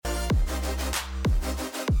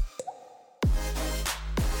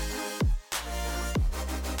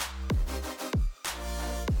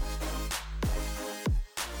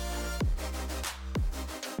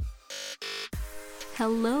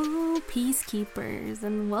Hello, Peacekeepers,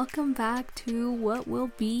 and welcome back to what will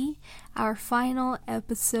be our final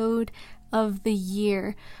episode of the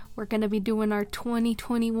year. We're going to be doing our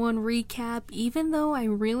 2021 recap, even though I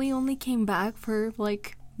really only came back for,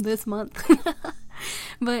 this month.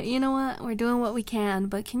 But you know what? We're doing what we can.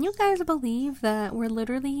 But can you guys believe that we're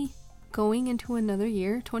literally going into another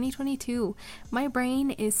year, 2022? My brain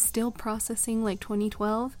is still processing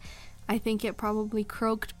 2012. I think it probably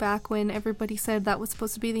croaked back when everybody said that was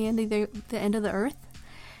supposed to be the end of the earth.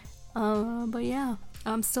 But yeah,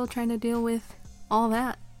 I'm still trying to deal with all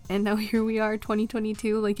that. And now here we are,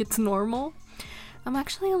 2022, like it's normal. I'm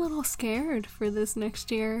actually a little scared for this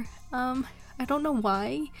next year. I don't know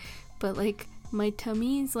why, but my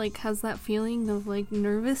tummy's has that feeling of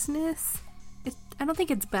nervousness. I don't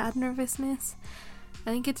think it's bad nervousness. I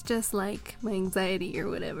think it's just my anxiety or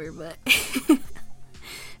whatever, but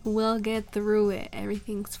we'll get through it.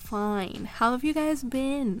 Everything's fine. How have you guys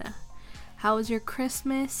been? How was your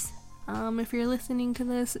Christmas? If you're listening to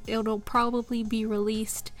this, it'll probably be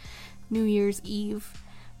released New Year's Eve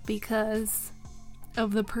because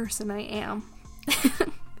of the person I am.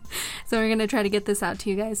 So we're gonna try to get this out to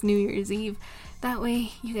you guys New Year's Eve. That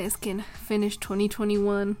way you guys can finish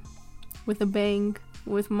 2021 with a bang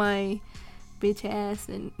with my bitch ass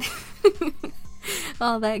and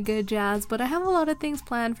all that good jazz. But I have a lot of things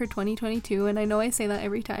planned for 2022, and I know I say that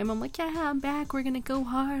every time. I'm like, yeah, I'm back, we're gonna go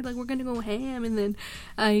hard, we're gonna go ham, and then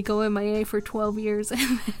I go MIA for 12 years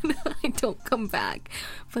and then I don't come back.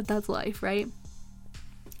 But that's life, right?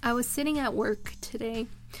 I was sitting at work today,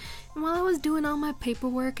 and while I was doing all my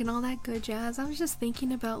paperwork and all that good jazz, I was just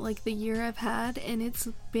thinking about the year I've had, and it's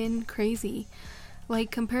been crazy.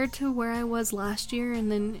 Compared to where I was last year and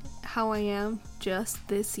then how I am just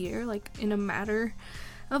this year, in a matter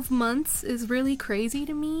of months, is really crazy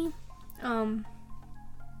to me. I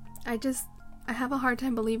have a hard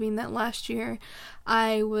time believing that last year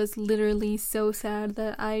I was literally so sad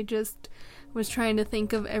that I just was trying to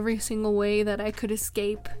think of every single way that I could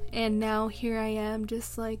escape, and now here I am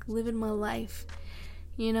just living my life,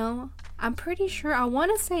 I'm pretty sure, I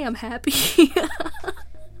want to say I'm happy.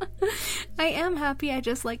 I am happy. I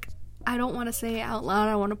just I don't want to say it out loud.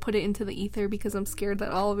 I want to put it into the ether because I'm scared that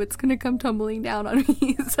all of it's gonna come tumbling down on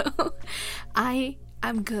me. So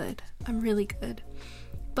I'm good. I'm really good.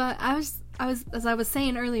 But I was as I was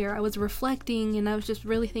saying earlier, I was reflecting and I was just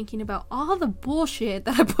really thinking about all the bullshit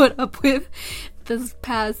that I put up with this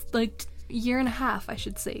past year and a half, I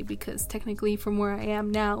should say, because technically from where I am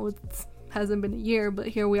now it's hasn't been a year, but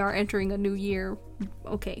here we are entering a new year.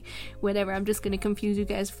 Okay, whatever, I'm just gonna confuse you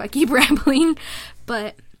guys if I keep rambling.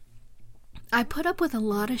 But I put up with a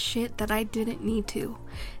lot of shit that I didn't need to,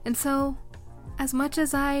 and so as much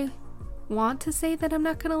as I want to say that I'm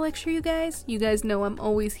not gonna lecture you guys know I'm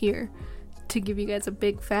always here to give you guys a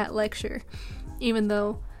big fat lecture, even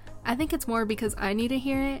though I think it's more because I need to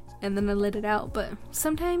hear it and then I let it out. But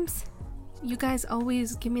sometimes you guys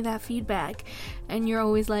always give me that feedback and you're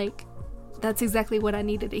always that's exactly what I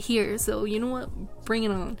needed to hear. So you know what, bring it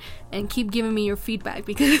on and keep giving me your feedback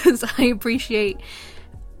because I appreciate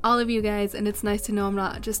all of you guys, and it's nice to know I'm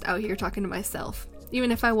not just out here talking to myself.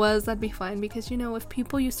 Even if I was, that'd be fine, because if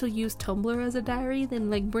people used to use Tumblr as a diary, then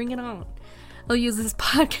bring it on. I'll use this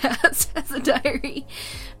podcast as a diary.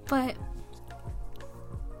 But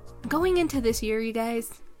going into this year, you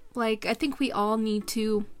guys, I think we all need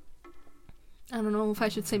to, I don't know if I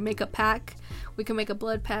should say make a pact. We can make a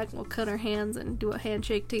blood pact. We'll cut our hands and do a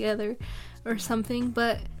handshake together or something.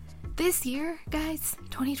 But this year, guys,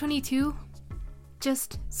 2022,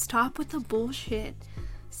 just stop with the bullshit.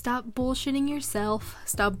 Stop bullshitting yourself.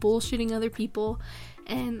 Stop bullshitting other people.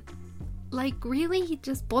 And, really,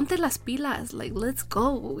 just ponte las pilas. Let's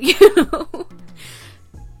go,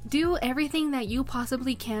 Do everything that you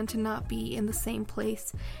possibly can to not be in the same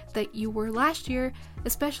place that you were last year,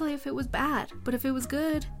 especially if it was bad. But if it was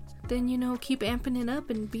good, then, keep amping it up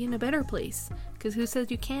and be in a better place. Because who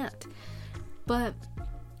says you can't? But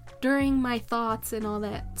during my thoughts and all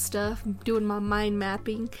that stuff, doing my mind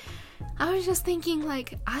mapping, I was just thinking,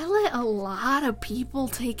 I let a lot of people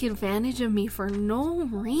take advantage of me for no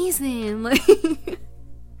reason.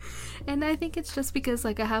 And I think it's just because,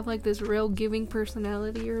 I have, this real giving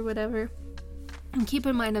personality or whatever. And keep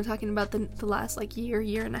in mind, I'm talking about the last,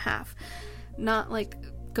 year and a half. Not,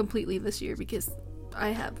 completely this year, because I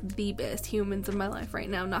have the best humans in my life right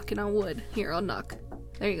now, knocking on wood. Here, I'll knock.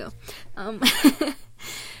 There you go.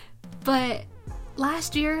 But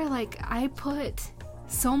last year, I put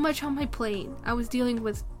so much on my plate. I was dealing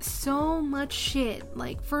with so much shit,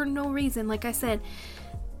 for no reason. Like I said,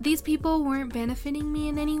 these people weren't benefiting me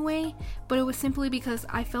in any way, but it was simply because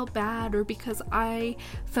I felt bad or because I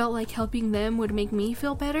felt like helping them would make me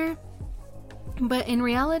feel better. But in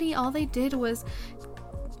reality, all they did was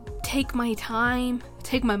take my time,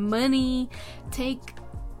 take my money, take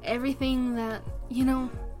everything that,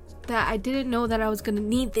 that I didn't know that I was gonna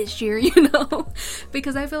need this year,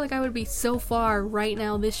 because I feel like I would be so far right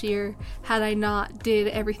now this year had I not did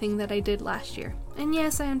everything that I did last year. And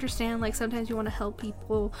yes, I understand, like, sometimes you want to help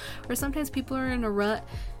people, or sometimes people are in a rut,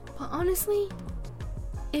 but honestly,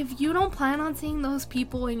 if you don't plan on seeing those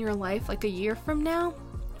people in your life like a year from now,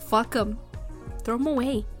 fuck them. Throw them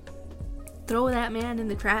away. Throw that man in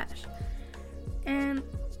the trash. And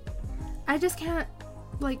I just can't,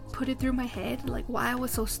 like, put it through my head, like, why I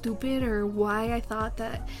was so stupid, or why I thought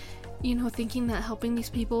that, thinking that helping these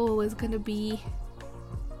people was gonna be,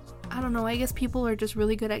 I don't know, I guess people are just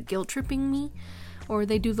really good at guilt tripping me, or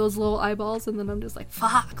they do those little eyeballs, and then I'm just like,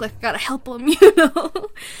 fuck, like, I gotta help them,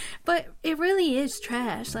 But it really is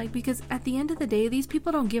trash, like, because at the end of the day, these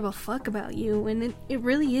people don't give a fuck about you, and it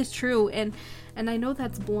really is true, and I know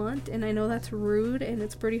that's blunt, and I know that's rude, and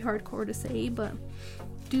it's pretty hardcore to say, but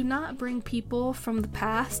do not bring people from the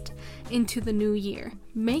past into the new year.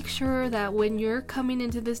 Make sure that when you're coming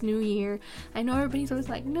into this new year, I know everybody's always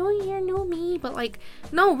like, new year, new me, but, like,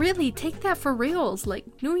 no, really, take that for reals. Like,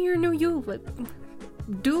 new year, new you. Like,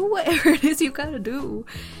 do whatever it is you gotta do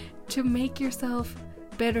to make yourself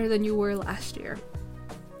better than you were last year.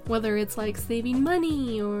 Whether it's, like, saving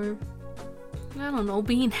money, or, I don't know,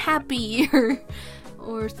 being happy,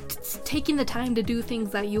 or taking the time to do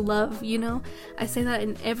things that you love, I say that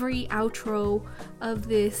in every outro of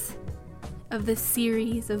this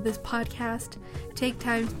series, of this podcast. Take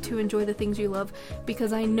time to enjoy the things you love,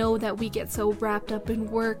 because I know that we get so wrapped up in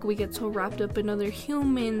work, we get so wrapped up in other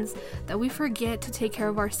humans, that we forget to take care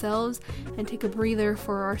of ourselves and take a breather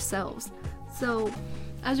for ourselves. So,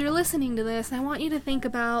 as you're listening to this, I want you to think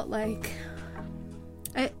about, like,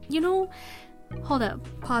 hold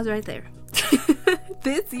up, pause right there.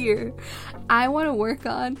 This year, I want to work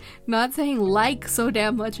on not saying like so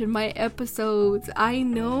damn much in my episodes. I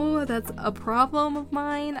know that's a problem of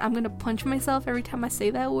mine. I'm gonna punch myself every time I say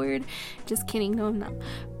that word. Just kidding, no I'm not.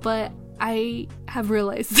 But I have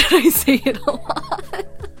realized that I say it a lot.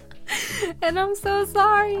 And I'm so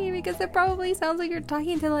sorry, because it probably sounds like you're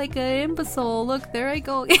talking to, like, an imbecile. Look, there I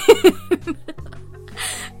go again.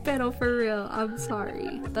 Pero for real, I'm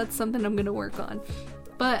sorry. That's something I'm gonna work on.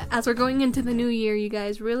 But as we're going into the new year, you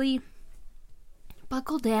guys, really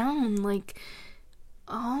buckle down. Like,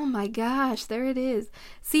 oh my gosh, there it is.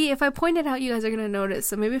 See, if I point it out, you guys are going to notice.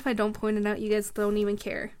 So maybe if I don't point it out, you guys don't even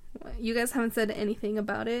care. You guys haven't said anything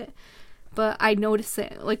about it, but I notice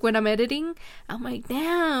it. Like, when I'm editing, I'm like,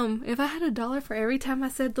 damn, if I had $1 for every time I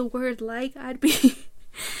said the word like, I'd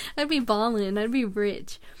be balling. I'd be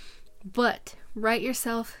rich. But write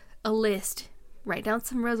yourself a list. Write down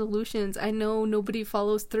some resolutions. I know nobody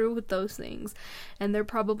follows through with those things, and they're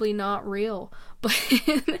probably not real, but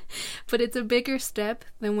it's a bigger step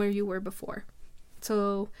than where you were before.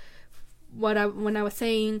 So when I was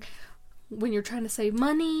saying, when you're trying to save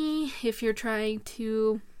money, if you're trying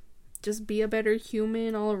to just be a better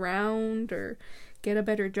human all around, or get a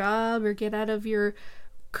better job, or get out of your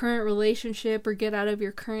current relationship, or get out of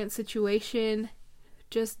your current situation,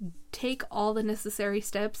 just take all the necessary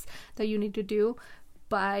steps that you need to do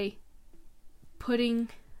by putting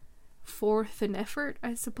forth an effort,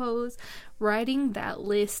 I suppose. Writing that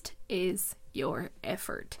list is your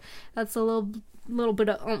effort. That's a little bit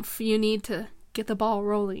of oomph you need to get the ball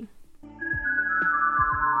rolling.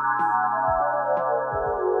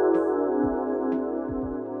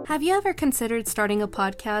 Have you ever considered starting a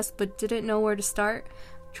podcast but didn't know where to start?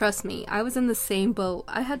 Trust me, I was in the same boat.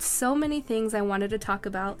 I had so many things I wanted to talk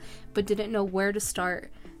about, but didn't know where to start.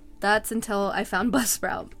 That's until I found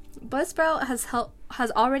Buzzsprout. Buzzsprout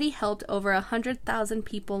has already helped over 100,000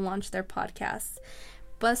 people launch their podcasts.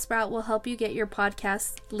 Buzzsprout will help you get your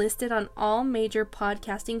podcast listed on all major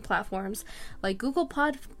podcasting platforms like Google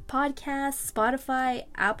Podcasts, Spotify,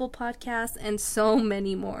 Apple Podcasts, and so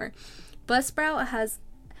many more. Buzzsprout has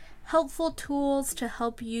helpful tools to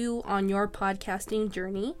help you on your podcasting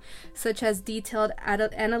journey, such as detailed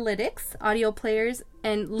analytics, audio players,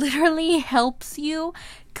 and literally helps you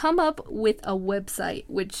come up with a website,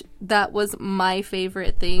 which that was my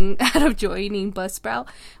favorite thing out of joining Buzzsprout,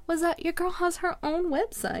 was that your girl has her own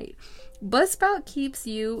website. Buzzsprout keeps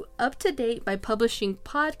you up to date by publishing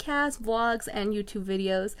podcasts, vlogs, and YouTube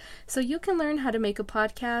videos, so you can learn how to make a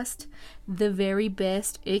podcast the very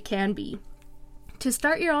best it can be. To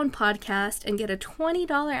start your own podcast and get a $20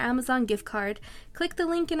 Amazon gift card, click the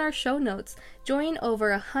link in our show notes. Join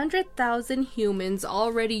over 100,000 humans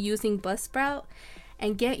already using Buzzsprout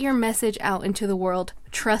and get your message out into the world.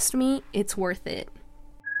 Trust me, it's worth it.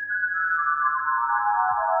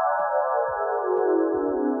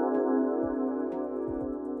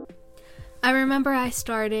 I remember I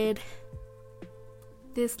started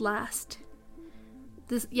this last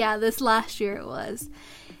year it was.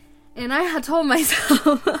 And I had told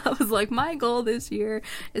myself, I was like, my goal this year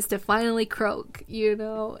is to finally croak, you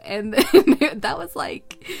know? And then that was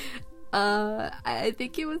like, I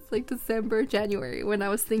think it was like December, January when I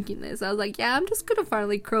was thinking this. I was like, yeah, I'm just gonna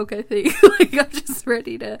finally croak, I think. Like, I'm just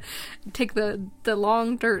ready to take the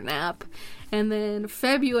long dirt nap. And then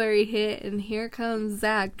February hit, and here comes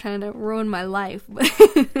Zach trying to ruin my life.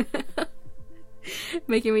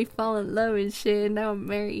 Making me fall in love and shit, and now I'm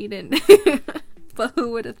married, and... But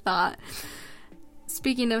who would have thought?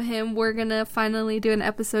 Speaking of him, we're gonna finally do an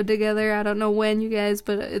episode together. I don't know when, you guys,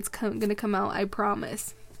 but it's gonna come out, I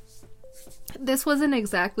promise. This isn't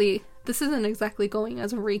exactly going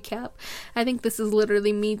as a recap. I think this is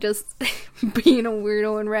literally me just being a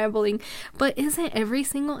weirdo and rambling. But isn't every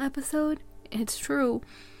single episode? It's true.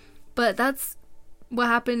 But that's what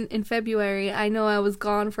happened in February. I know I was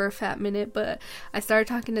gone for a fat minute, but I started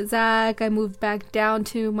talking to Zach. I moved back down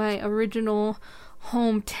to my original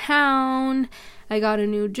hometown. I got a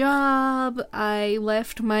new job. I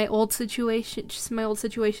left my old situation.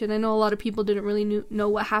 I know a lot of people didn't really know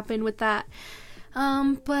what happened with that.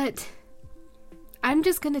 But I'm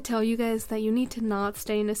just gonna tell you guys that you need to not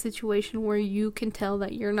stay in a situation where you can tell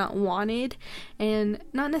that you're not wanted and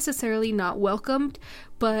not necessarily not welcomed.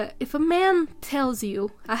 But if a man tells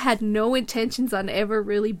you, I had no intentions on ever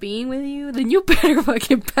really being with you, then you better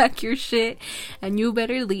fucking pack your shit and you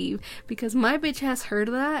better leave. Because my bitch has heard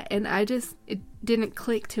of that, and it didn't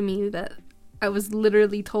click to me that I was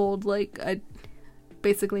literally told, like, I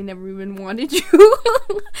basically never even wanted you.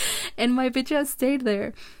 And my bitch has stayed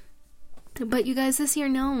there. But you guys, this year,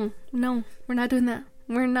 no, we're not doing that.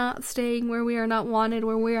 We're not staying where we are not wanted,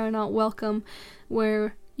 where we are not welcome,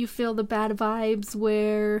 where you feel the bad vibes,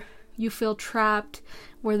 where you feel trapped,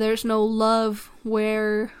 where there's no love,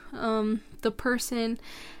 where the person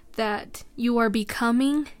that you are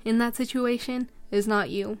becoming in that situation is not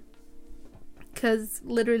you. Because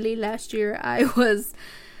literally last year I was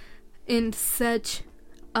in such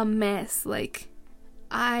a mess. Like,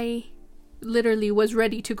 I literally was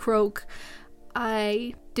ready to croak.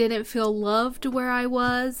 I didn't feel loved where I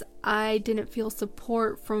was. I didn't feel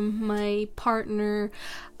support from my partner.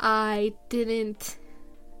 I didn't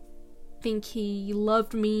think he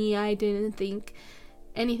loved me. I didn't think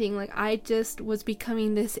anything. Like, I just was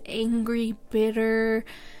becoming this angry, bitter,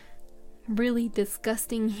 really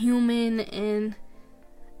disgusting human, and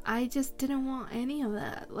I just didn't want any of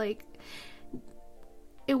that. Like,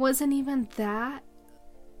 it wasn't even that.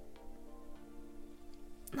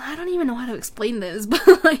 I don't even know how to explain this,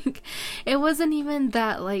 but like, it wasn't even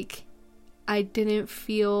that, like, I didn't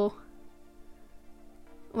feel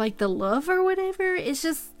like the love or whatever. It's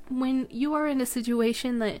just when you are in a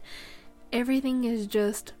situation that everything is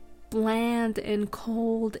just bland and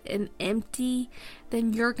cold and empty,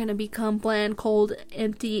 then you're gonna become bland, cold,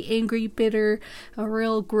 empty, angry, bitter, a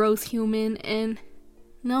real gross human. And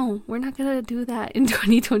no, we're not gonna do that in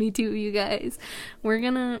 2022, you guys. We're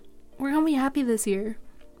gonna be happy this year.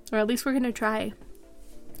 Or at least we're gonna try.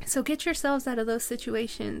 So get yourselves out of those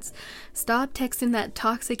situations. Stop texting that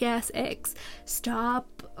toxic ass ex.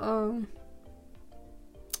 Stop,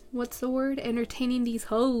 what's the word? Entertaining these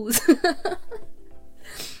hoes.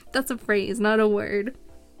 That's a phrase, not a word.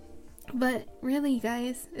 But really,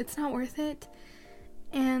 guys, it's not worth it.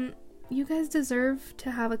 And you guys deserve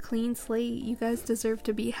to have a clean slate. You guys deserve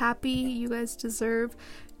to be happy. You guys deserve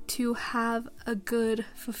to have a good,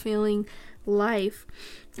 fulfilling life.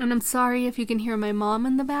 And I'm sorry if you can hear my mom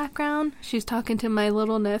in the background. She's talking to my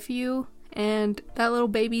little nephew, and that little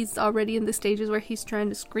baby's already in the stages where he's trying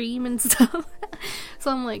to scream and stuff. So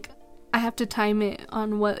I'm like, I have to time it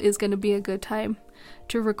on what is going to be a good time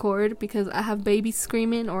to record, because I have babies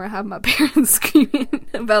screaming or I have my parents screaming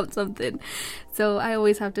about something. So I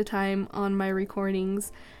always have to time on my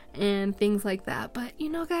recordings and things like that. But you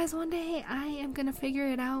know, guys, one day I am gonna figure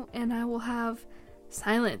it out and I will have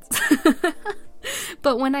silence.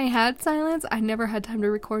 But when I had silence, I never had time to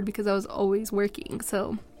record because I was always working.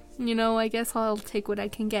 So, you know, I guess I'll take what I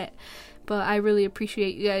can get. But I really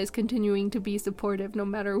appreciate you guys continuing to be supportive no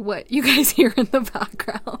matter what you guys hear in the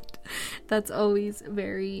background. That's always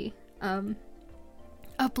very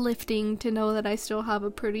uplifting to know that I still have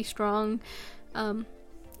a pretty strong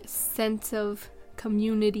sense of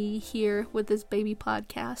community here with this baby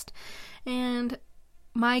podcast. And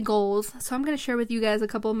my goals. So I'm going to share with you guys a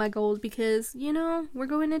couple of my goals because, you know, we're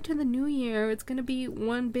going into the new year. It's going to be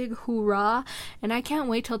one big hoorah. And I can't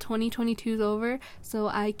wait till 2022 is over so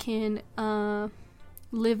I can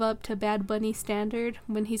live up to Bad Bunny's standard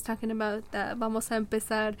when he's talking about that vamos a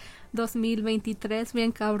empezar 2023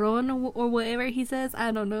 bien cabrón or whatever he says.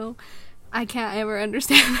 I don't know. I can't ever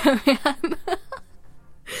understand that man.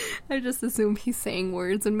 I just assume he's saying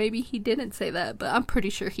words, and maybe he didn't say that, but I'm pretty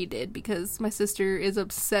sure he did because my sister is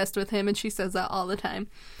obsessed with him and she says that all the time.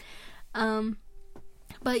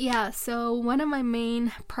 But yeah, so one of my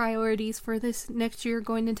main priorities for this next year,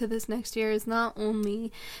 going into this next year, is not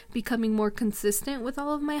only becoming more consistent with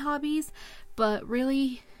all of my hobbies, but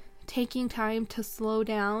really taking time to slow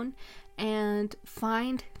down and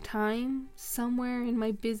find time somewhere in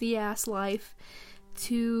my busy ass life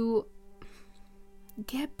to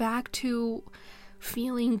get back to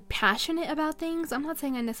feeling passionate about things. I'm not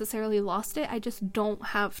saying I necessarily lost it, I just don't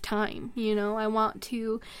have time, you know. I want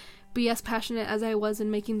to be as passionate as I was in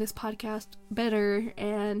making this podcast better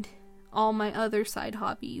and all my other side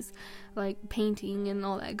hobbies like painting and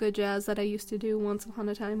all that good jazz that I used to do once upon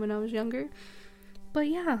a time when I was younger. But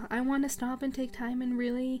yeah, I want to stop and take time and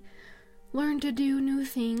really learn to do new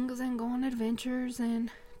things and go on adventures and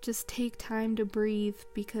just take time to breathe,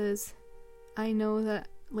 because I know that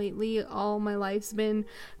lately all my life's been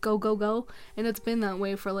go, go, go, and it's been that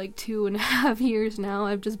way for like 2.5 years now.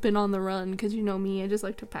 I've just been on the run, because you know me, I just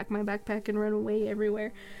like to pack my backpack and run away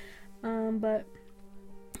everywhere. But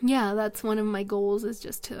yeah, that's one of my goals, is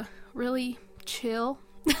just to really chill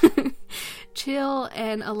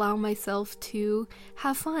and allow myself to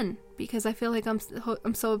have fun, because I feel like I'm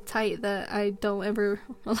so uptight that I don't ever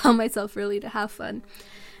allow myself really to have fun,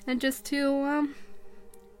 and just to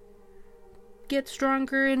get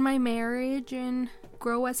stronger in my marriage and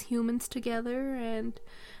grow as humans together. And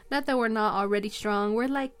not that we're not already strong, we're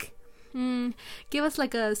like give us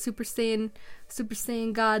like a Super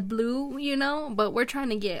Saiyan God Blue, you know, but we're trying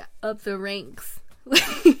to get up the ranks.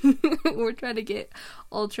 We're trying to get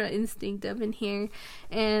ultra instinctive in here,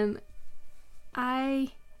 and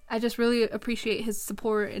I just really appreciate his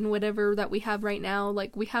support in whatever that we have right now.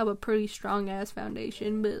 Like, we have a pretty strong ass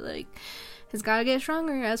foundation, but like, it's gotta get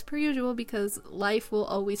stronger as per usual, because life will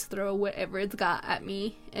always throw whatever it's got at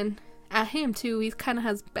me, and at him too. He kind of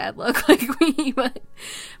has bad luck like me,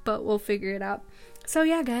 but we'll figure it out. So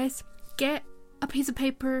yeah, guys, get a piece of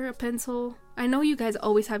paper, a pencil. I know you guys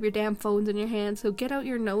always have your damn phones in your hands, so get out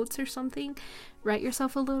your notes or something. Write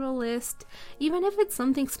yourself a little list, even if it's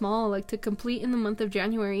something small, like to complete in the month of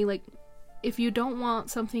January. Like, if you don't want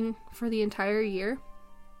something for the entire year,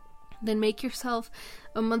 then make yourself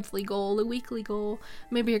a monthly goal, a weekly goal.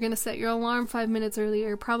 Maybe you're gonna set your alarm 5 minutes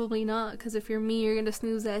earlier. Probably not, because if you're me, you're gonna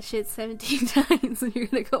snooze that shit 17 times and you're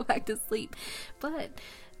gonna go back to sleep. But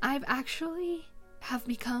I've actually have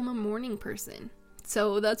become a morning person,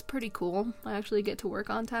 so that's pretty cool. I actually get to work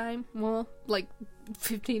on time. Well, like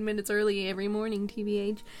 15 minutes early every morning,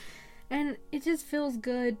 TBH. And it just feels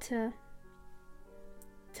good to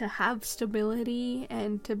have stability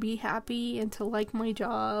and to be happy and to like my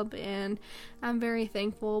job, and I'm very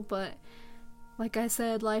thankful. But like I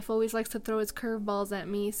said, life always likes to throw its curveballs at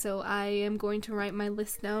me, so I am going to write my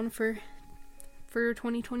list down for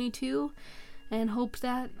 2022 and hope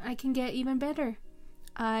that I can get even better.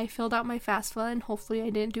 I filled out my FAFSA, and hopefully I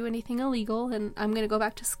didn't do anything illegal, and I'm gonna go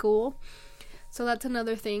back to school, so that's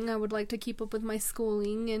another thing. I would like to keep up with my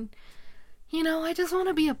schooling, and you know, I just want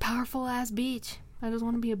to be a powerful ass bitch. I just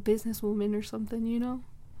want to be a businesswoman or something, you know?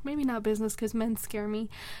 Maybe not business, because men scare me.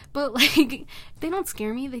 But, like, they don't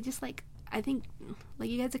scare me. They just, like, I think, like,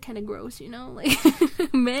 you guys are kind of gross, you know? Like,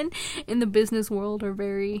 men in the business world are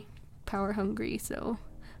very power hungry. So,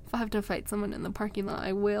 if I have to fight someone in the parking lot,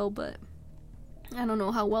 I will. But I don't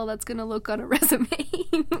know how well that's going to look on a resume.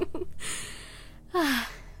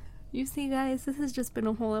 You see, guys, this has just been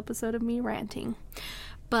a whole episode of me ranting.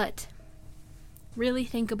 But really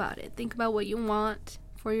think about it. Think about what you want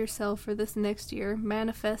for yourself for this next year.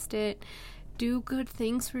 Manifest it. Do good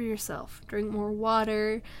things for yourself. Drink more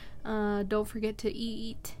water. Don't forget to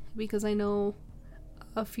eat, because I know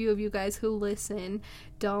a few of you guys who listen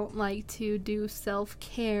don't like to do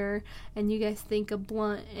self-care, and you guys think a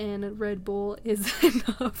blunt and a Red Bull is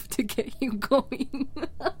enough to get you going.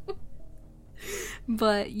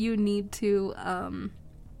 But you need to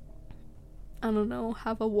I don't know,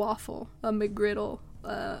 have a waffle, a McGriddle,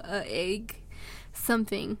 a egg,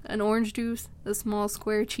 something, an orange juice, a small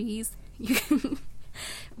square cheese. You can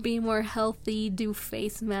be more healthy, do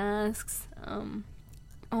face masks.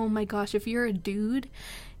 Oh my gosh, if you're a dude,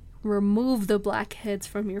 remove the blackheads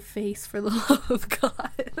from your face for the love of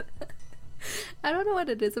God. I don't know what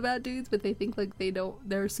it is about dudes, but they think like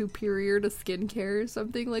they're superior to skincare or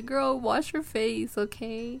something. Like, girl, wash your face,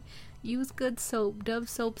 okay? Use good soap. Dove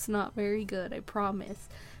soap's not very good, I promise.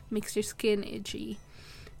 Makes your skin itchy.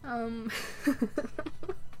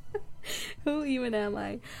 Who even am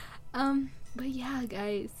I? But yeah,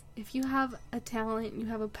 guys, if you have a talent, you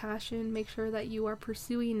have a passion, make sure that you are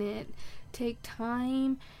pursuing it. Take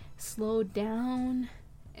time, slow down,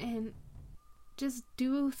 and just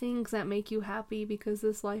do things that make you happy, because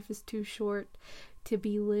this life is too short to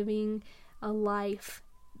be living a life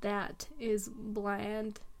that is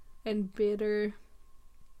bland and bitter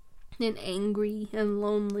and angry and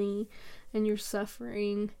lonely and you're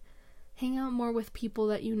suffering. Hang out more with people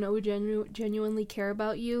that you know genuinely care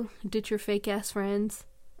about you. Ditch your fake ass friends.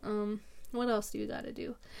 What else do you gotta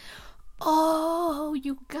do? Oh,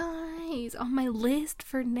 you guys, on my list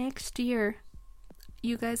for next year,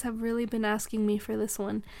 you guys have really been asking me for this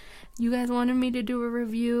one. You guys wanted me to do a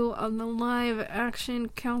review on the live action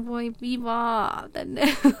Cowboy Bebop that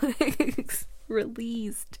Netflix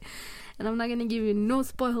released. And I'm not gonna give you no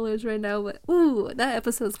spoilers right now, but ooh, that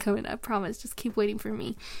episode's coming, I promise. Just keep waiting for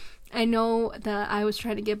me. I know that I was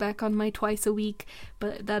trying to get back on my twice a week,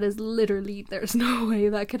 but that is literally, there's no way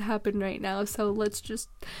that could happen right now. So let's just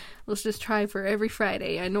try for every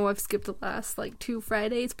Friday. I know I've skipped the last 2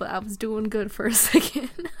 Fridays, but I was doing good for a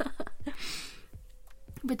second.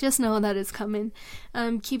 But just know that it's coming.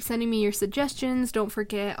 Keep sending me your suggestions. Don't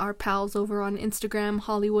forget our pals over on Instagram,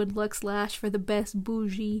 Hollywood Lux Lash, for the best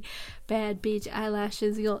bougie bad bitch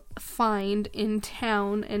eyelashes you'll find in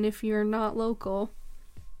town. And if you're not local,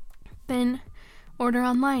 then order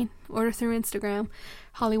online. Order through Instagram,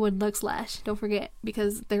 Hollywood Lux Lash. Don't forget,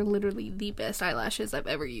 because they're literally the best eyelashes I've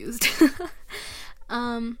ever used.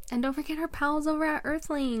 And don't forget our pals over at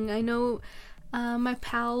Earthling. I know my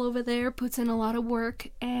pal over there puts in a lot of work,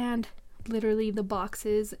 and literally the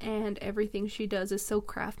boxes and everything she does is so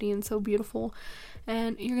crafty and so beautiful,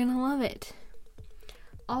 and you're gonna love it.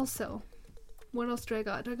 Also, what else do I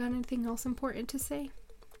got? Do I got anything else important to say?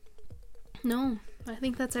 No, I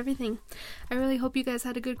think that's everything. I really hope you guys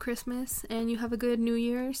had a good Christmas and you have a good New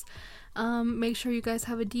Year's. Make sure you guys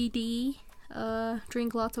have a DD.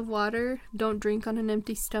 Drink lots of water. Don't drink on an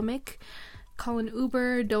empty stomach. Call an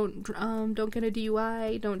Uber. Don't get a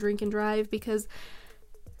DUI. Don't drink and drive, because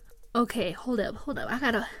okay, hold up. I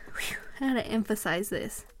gotta emphasize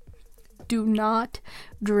this. Do not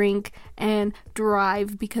drink and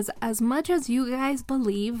drive, because as much as you guys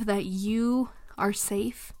believe that you are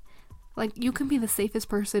safe, you can be the safest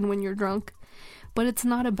person when you're drunk, but it's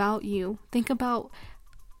not about you. Think about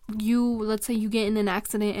you. Let's say you get in an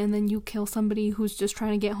accident and then you kill somebody who's just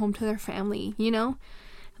trying to get home to their family, you know?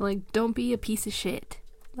 Don't be a piece of shit.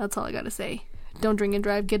 That's all I gotta say. Don't drink and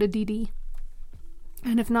drive, get a DD.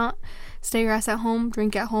 And if not, stay your ass at home,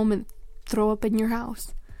 drink at home, and throw up in your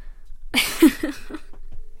house.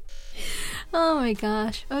 Oh my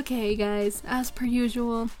gosh. Okay, guys, as per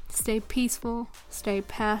usual, stay peaceful, stay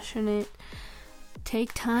passionate,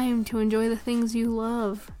 take time to enjoy the things you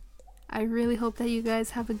love. I really hope that you guys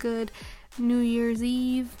have a good New Year's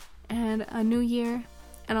Eve and a new year,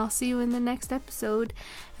 and I'll see you in the next episode.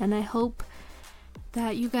 And I hope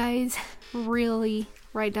that you guys really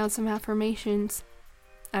write down some affirmations.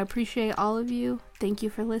 I appreciate all of you. Thank you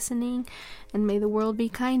for listening, and may the world be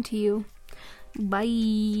kind to you.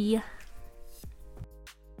 Bye.